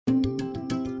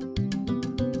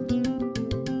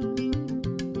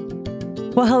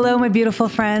Well, hello, my beautiful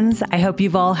friends. I hope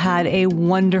you've all had a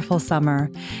wonderful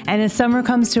summer. And as summer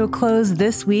comes to a close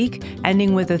this week,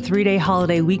 ending with a 3-day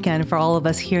holiday weekend for all of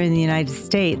us here in the United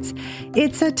States,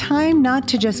 it's a time not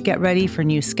to just get ready for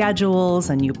new schedules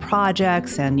and new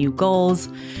projects and new goals,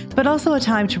 but also a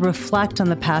time to reflect on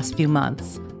the past few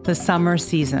months, the summer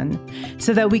season,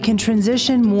 so that we can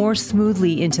transition more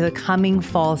smoothly into the coming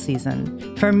fall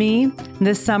season. For me,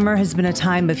 this summer has been a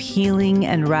time of healing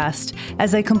and rest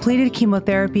as I completed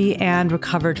chemotherapy and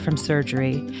recovered from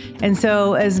surgery. And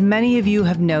so, as many of you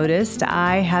have noticed,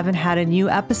 I haven't had a new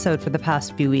episode for the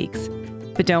past few weeks.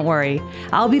 But don't worry,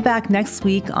 I'll be back next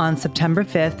week on September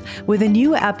 5th with a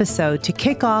new episode to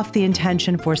kick off the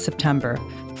intention for September,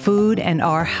 food and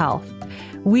our health.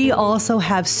 We also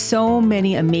have so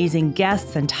many amazing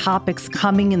guests and topics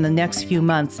coming in the next few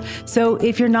months. So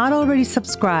if you're not already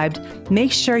subscribed,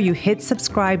 make sure you hit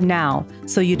subscribe now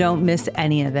so you don't miss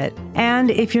any of it.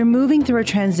 And if you're moving through a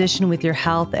transition with your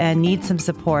health and need some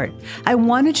support, I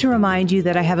wanted to remind you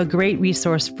that I have a great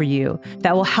resource for you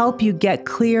that will help you get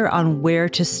clear on where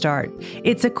to start.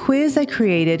 It's a quiz I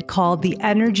created called the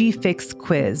Energy Fix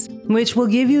Quiz, which will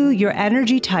give you your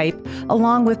energy type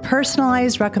along with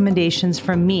personalized recommendations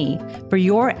from me for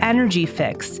your energy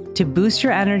fix to boost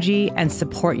your energy and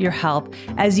support your health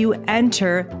as you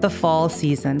enter the fall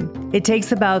season. It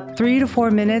takes about 3 to 4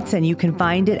 minutes and you can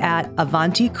find it at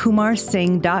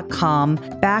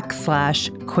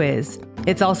avantikumarsingh.com/quiz.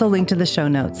 It's also linked in the show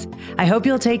notes. I hope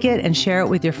you'll take it and share it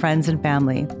with your friends and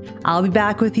family. I'll be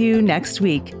back with you next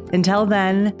week. Until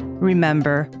then,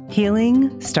 remember,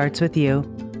 healing starts with you.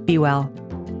 Be well.